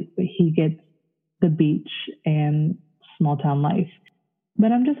commute, but he gets the beach and small town life.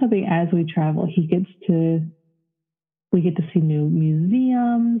 But I'm just hoping as we travel, we get to see new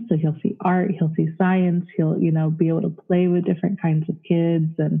museums. So he'll see art, he'll see science, he'll, be able to play with different kinds of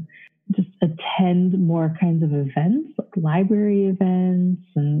kids and just attend more kinds of events, like library events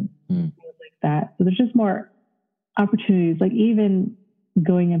and things like that. So there's just more opportunities, like even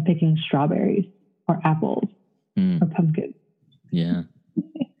going and picking strawberries or apples or pumpkins. Yeah.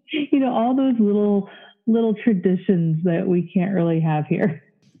 All those little traditions that we can't really have here.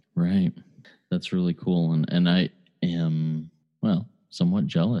 Right. That's really cool. And I am, somewhat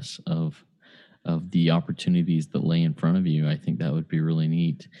jealous of the opportunities that lay in front of you. I think that would be really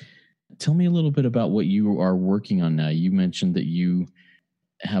neat. Tell me a little bit about what you are working on now. You mentioned that you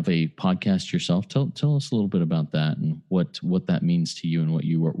have a podcast yourself. Tell us a little bit about that and what that means to you and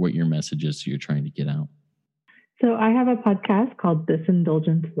what your message is you're trying to get out. So I have a podcast called This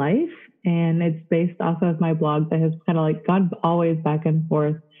Indulgent Life, and it's based off of my blog that has kind of like gone always back and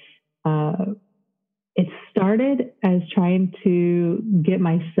forth. It started as trying to get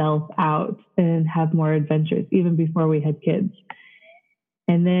myself out and have more adventures, even before we had kids.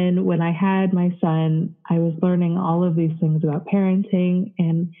 And then when I had my son, I was learning all of these things about parenting,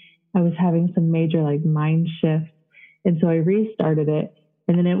 and I was having some major mind shifts. And so I restarted it,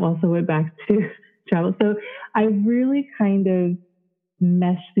 and then it also went back to travel. So I really kind of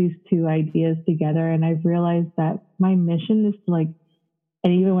meshed these two ideas together, and I've realized that my mission is to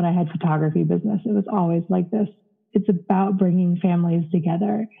and even when I had photography business, it was always like this. It's about bringing families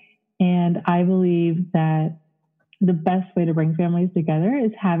together. And I believe that the best way to bring families together is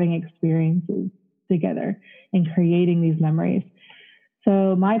having experiences together and creating these memories.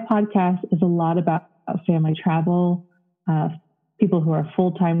 So my podcast is a lot about family travel, people who are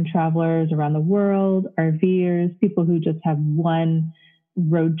full-time travelers around the world, RVers, people who just have one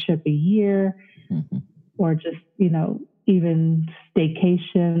road trip a year, or just, even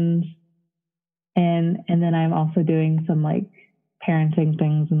staycations. And then I'm also doing some parenting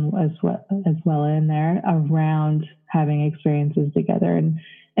things as well in there around having experiences together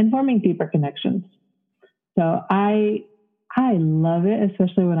and forming deeper connections. So I love it,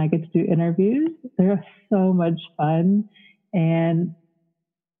 especially when I get to do interviews. They're so much fun. And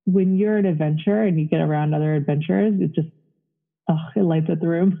when you're an adventurer and you get around other adventurers, it just, it lights up the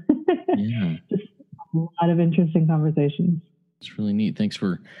room. Yeah. Just a lot of interesting conversations. It's really neat. Thanks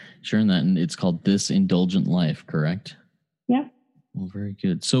for sharing that. And it's called This Indulgent Life, correct? Yeah. Well, very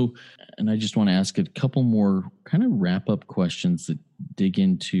good. So, and I just want to ask a couple more kind of wrap up questions that dig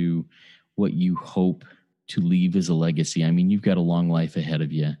into what you hope to leave as a legacy. I mean, you've got a long life ahead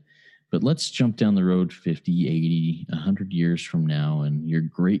of you, but let's jump down the road 50, 80, 100 years from now, and your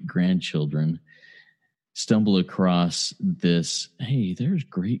great grandchildren stumble across this. Hey, there's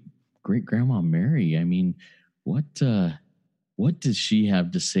great grandma Mary. I mean, what does she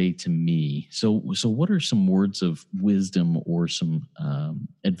have to say to me? So what are some words of wisdom or some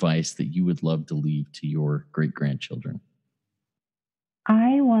advice that you would love to leave to your great grandchildren?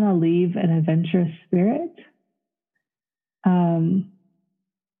 I want to leave an adventurous spirit.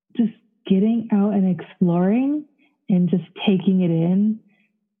 Just getting out and exploring and just taking it in.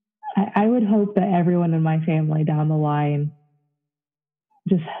 I would hope that everyone in my family down the line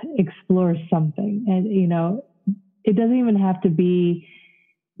just explores something. And, it doesn't even have to be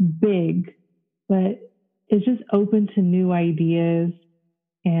big, but it's just open to new ideas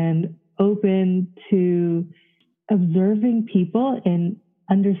and open to observing people and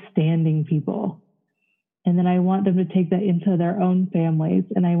understanding people. And then I want them to take that into their own families.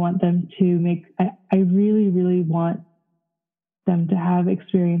 And I want them to I really, really want them to have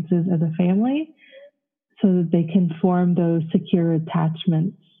experiences as a family so that they can form those secure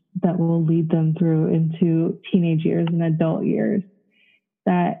attachments that will lead them through into teenage years and adult years.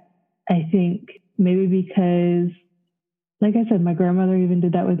 That I think maybe because, like I said, my grandmother even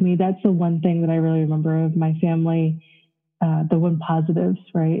did that with me. That's the one thing that I really remember of my family. The one positives,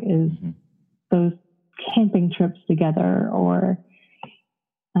 right, is those camping trips together or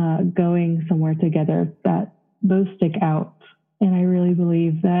going somewhere together, that those stick out. And I really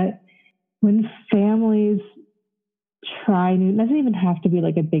believe that when families try new, it doesn't even have to be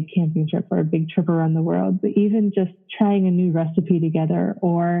like a big camping trip or a big trip around the world, but even just trying a new recipe together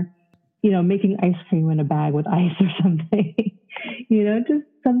or, making ice cream in a bag with ice or something, just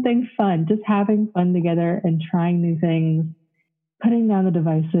something fun, just having fun together and trying new things, putting down the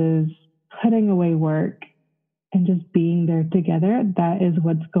devices, putting away work, and just being there together. That is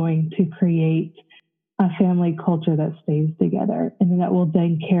what's going to create a family culture that stays together, and that will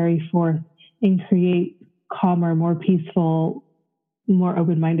then carry forth and create calmer, more peaceful, more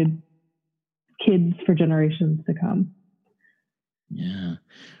open-minded kids for generations to come. Yeah.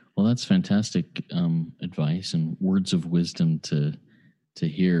 Well, that's fantastic advice and words of wisdom to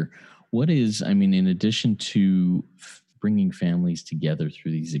hear. What is, in addition to bringing families together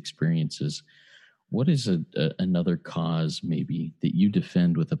through these experiences, what is another cause maybe that you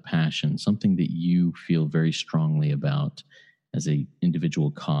defend with a passion, something that you feel very strongly about as a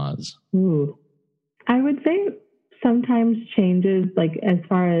individual cause? Ooh. I would say sometimes changes, like as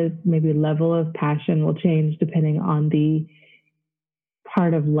far as maybe level of passion will change depending on the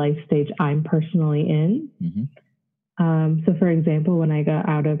part of life stage I'm personally in. So for example, when I got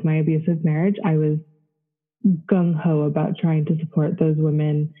out of my abusive marriage, I was gung-ho about trying to support those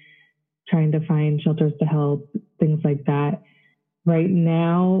women, trying to find shelters to help, things like that. Right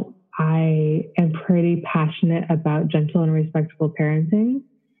now, I am pretty passionate about gentle and respectful parenting.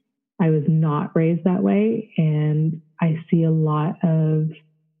 I was not raised that way. And I see a lot of,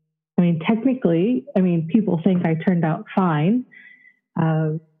 technically, people think I turned out fine.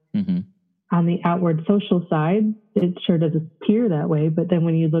 On the outward social side, it sure does appear that way. But then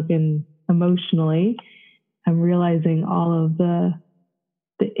when you look in emotionally, I'm realizing all of the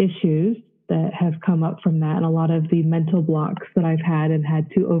issues that have come up from that and a lot of the mental blocks that I've had and had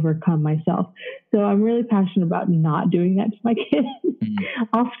to overcome myself. So I'm really passionate about not doing that to my kids.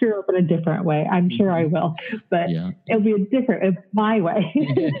 I'll screw up in a different way. I'm sure I will, but it'll be my way.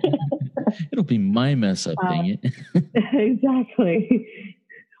 It'll be my mess up, dang it. Exactly.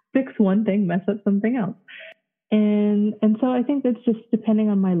 Fix one thing, mess up something else. And so I think that's just depending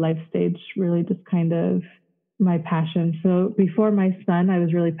on my life stage, really just kind of my passion. So before my son, I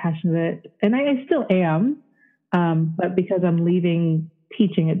was really passionate, and I still am, but because I'm leaving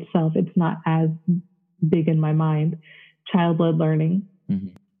teaching itself, it's not as big in my mind. Child-led learning.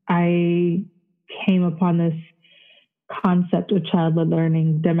 I came upon this concept of child-led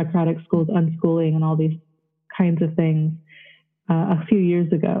learning, democratic schools, unschooling, and all these kinds of things a few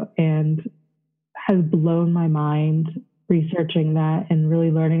years ago, and has blown my mind researching that and really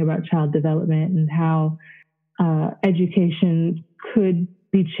learning about child development and how education could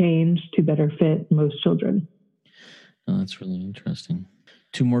be changed to better fit most children. Oh, that's really interesting.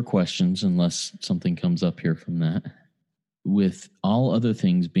 2 more questions, unless something comes up here from that. With all other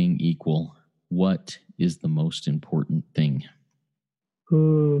things being equal, what is the most important thing?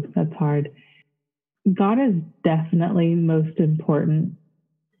 Ooh, that's hard. God is definitely most important.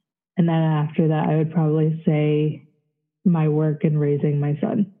 And then after that, I would probably say my work in raising my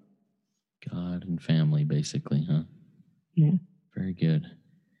son. God and family, basically, huh? Yeah. Very good.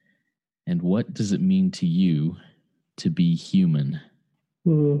 And what does it mean to you to be human?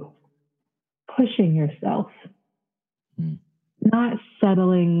 Ooh, pushing yourself. Not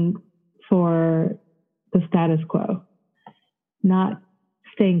settling for the status quo. Not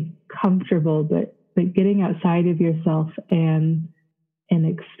staying comfortable, but getting outside of yourself and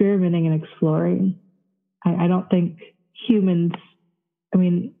experimenting and exploring. I don't think humans,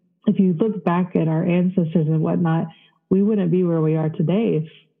 if you look back at our ancestors and whatnot, we wouldn't be where we are today if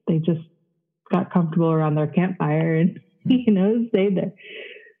they just got comfortable around their campfire and, stayed there.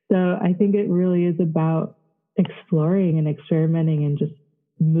 So I think it really is about exploring and experimenting and just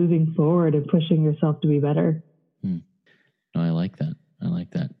moving forward and pushing yourself to be better. No, I like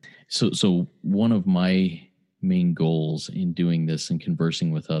that. So one of my main goals in doing this and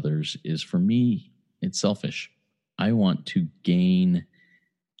conversing with others is, for me, it's selfish. I want to gain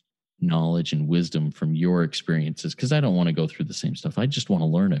knowledge and wisdom from your experiences because I don't want to go through the same stuff. I just want to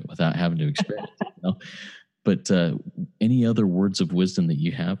learn it without having to experience it. But any other words of wisdom that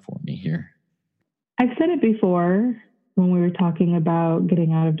you have for me here? I've said it before when we were talking about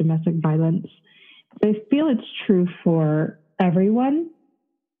getting out of domestic violence. I feel it's true for everyone,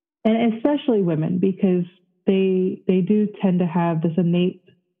 and especially women, because they do tend to have this innate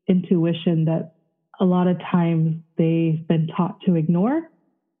intuition that a lot of times they've been taught to ignore.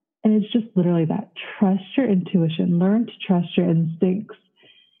 And it's just literally that: trust your intuition, learn to trust your instincts.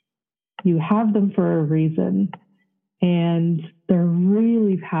 You have them for a reason, and they're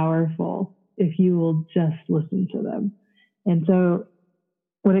really powerful if you will just listen to them. And so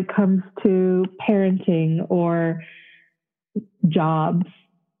when it comes to parenting or jobs,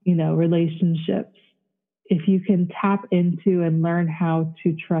 relationships, if you can tap into and learn how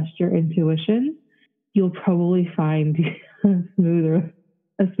to trust your intuition, you'll probably find a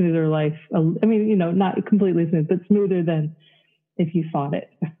smoother life. I mean, not completely smooth, but smoother than if you fought it.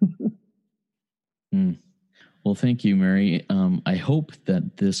 Well, thank you, Mary. I hope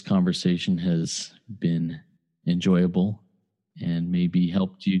that this conversation has been enjoyable and maybe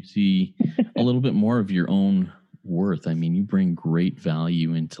helped you see a little bit more of your own worth. I mean, you bring great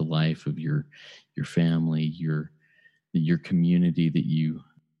value into life of your family, your community that you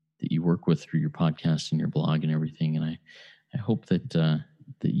work with through your podcast and your blog and everything. And I hope that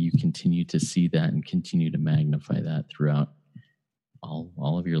you continue to see that and continue to magnify that throughout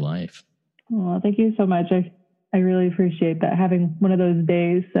all of your life. Well, thank you so much. I really appreciate that, having one of those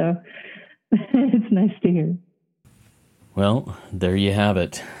days. So it's nice to hear. Well, there you have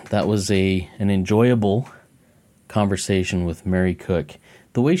it. That was an enjoyable conversation with Mary Cook.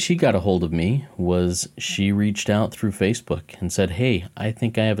 The way she got a hold of me was she reached out through Facebook and said, "Hey, I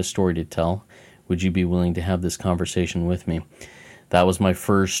think I have a story to tell. Would you be willing to have this conversation with me?" That was my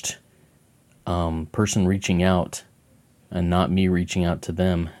first person reaching out, and not me reaching out to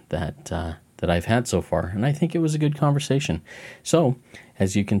them, that I've had so far. And I think it was a good conversation. So,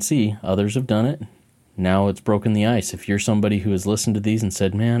 as you can see, others have done it. Now it's broken the ice. If you're somebody who has listened to these and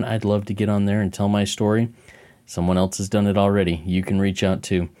said, "Man, I'd love to get on there and tell my story," someone else has done it already. You can reach out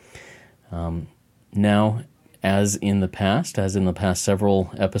too. Now, as in the past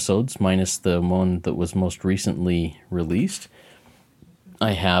several episodes, minus the one that was most recently released,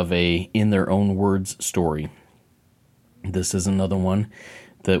 I have a In Their Own Words story. This is another one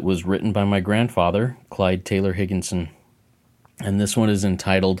that was written by my grandfather, Clyde Taylor Higginson. And this one is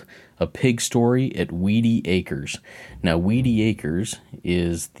entitled A Pig Story at Weedy Acres. Now, Weedy Acres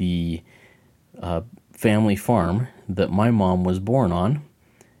is the family farm that my mom was born on,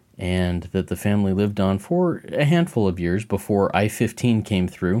 and that the family lived on for a handful of years before I-15 came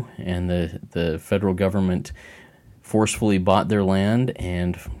through, and the federal government forcefully bought their land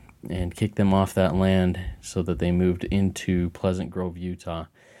and kicked them off that land so that they moved into Pleasant Grove, Utah.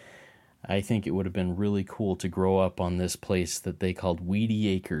 I think it would have been really cool to grow up on this place that they called Weedy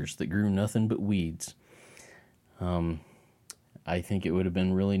Acres that grew nothing but weeds. I think it would have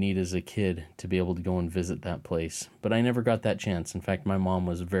been really neat as a kid to be able to go and visit that place. But I never got that chance. In fact, my mom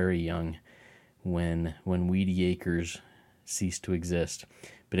was very young when Weedy Acres ceased to exist.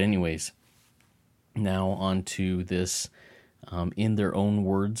 But anyways, now on to this In Their Own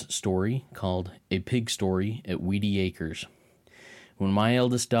Words story called A Pig Story at Weedy Acres. When my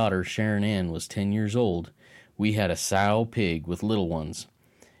eldest daughter, Sharon Ann, was 10 years old, we had a sow pig with little ones.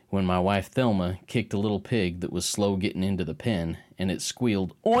 When my wife Thelma kicked a little pig that was slow getting into the pen, and it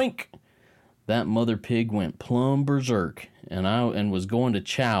squealed, "Oink!" that mother pig went plumb berserk, and was going to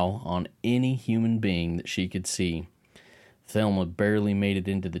chow on any human being that she could see. Thelma barely made it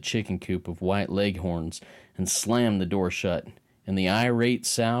into the chicken coop of white leghorns and slammed the door shut, and the irate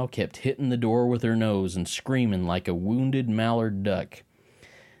sow kept hitting the door with her nose and screaming like a wounded mallard duck.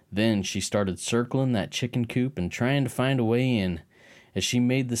 Then she started circling that chicken coop and trying to find a way in. As she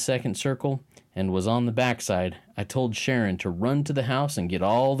made the second circle and was on the backside, I told Sharon to run to the house and get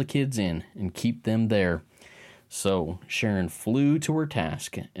all the kids in and keep them there. So Sharon flew to her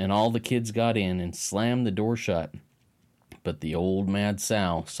task, and all the kids got in and slammed the door shut. But the old mad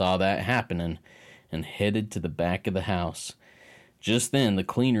sow saw that happening and headed to the back of the house. Just then the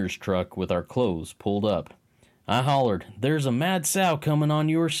cleaner's truck with our clothes pulled up. I hollered, "There's a mad sow coming on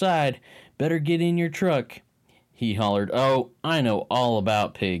your side. Better get in your truck." He hollered, "Oh, I know all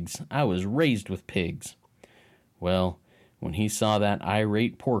about pigs. I was raised with pigs." Well, when he saw that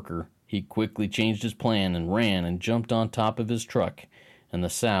irate porker, he quickly changed his plan and ran and jumped on top of his truck, and the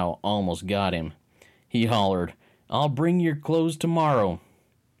sow almost got him. He hollered, "I'll bring your clothes tomorrow."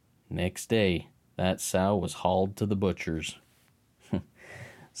 Next day, that sow was hauled to the butcher's.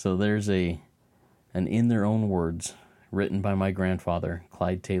 So there's an In Their Own Words written by my grandfather,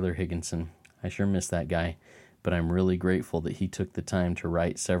 Clyde Taylor Higginson. I sure miss that guy, but I'm really grateful that he took the time to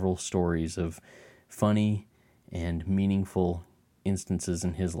write several stories of funny and meaningful instances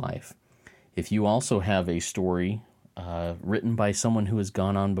in his life. If you also have a story written by someone who has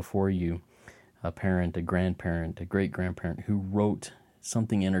gone on before you, a parent, a grandparent, a great-grandparent who wrote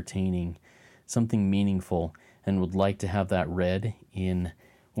something entertaining, something meaningful, and would like to have that read in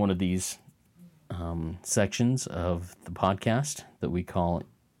one of these sections of the podcast that we call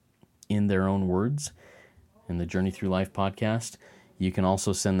In Their Own Words, in the Journey Through Life podcast, you can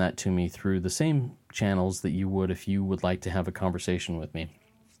also send that to me through the same channels that you would if you would like to have a conversation with me.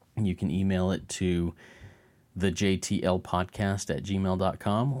 You can email it to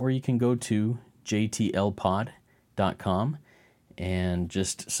thejtlpodcast@gmail.com, or you can go to jtlpod.com and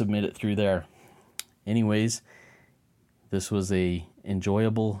just submit it through there. Anyways, this was a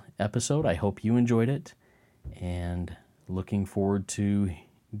enjoyable episode. I hope you enjoyed it, and looking forward to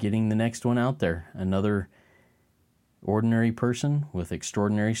getting the next one out there. Another ordinary person with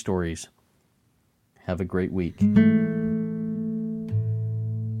extraordinary stories. Have a great week.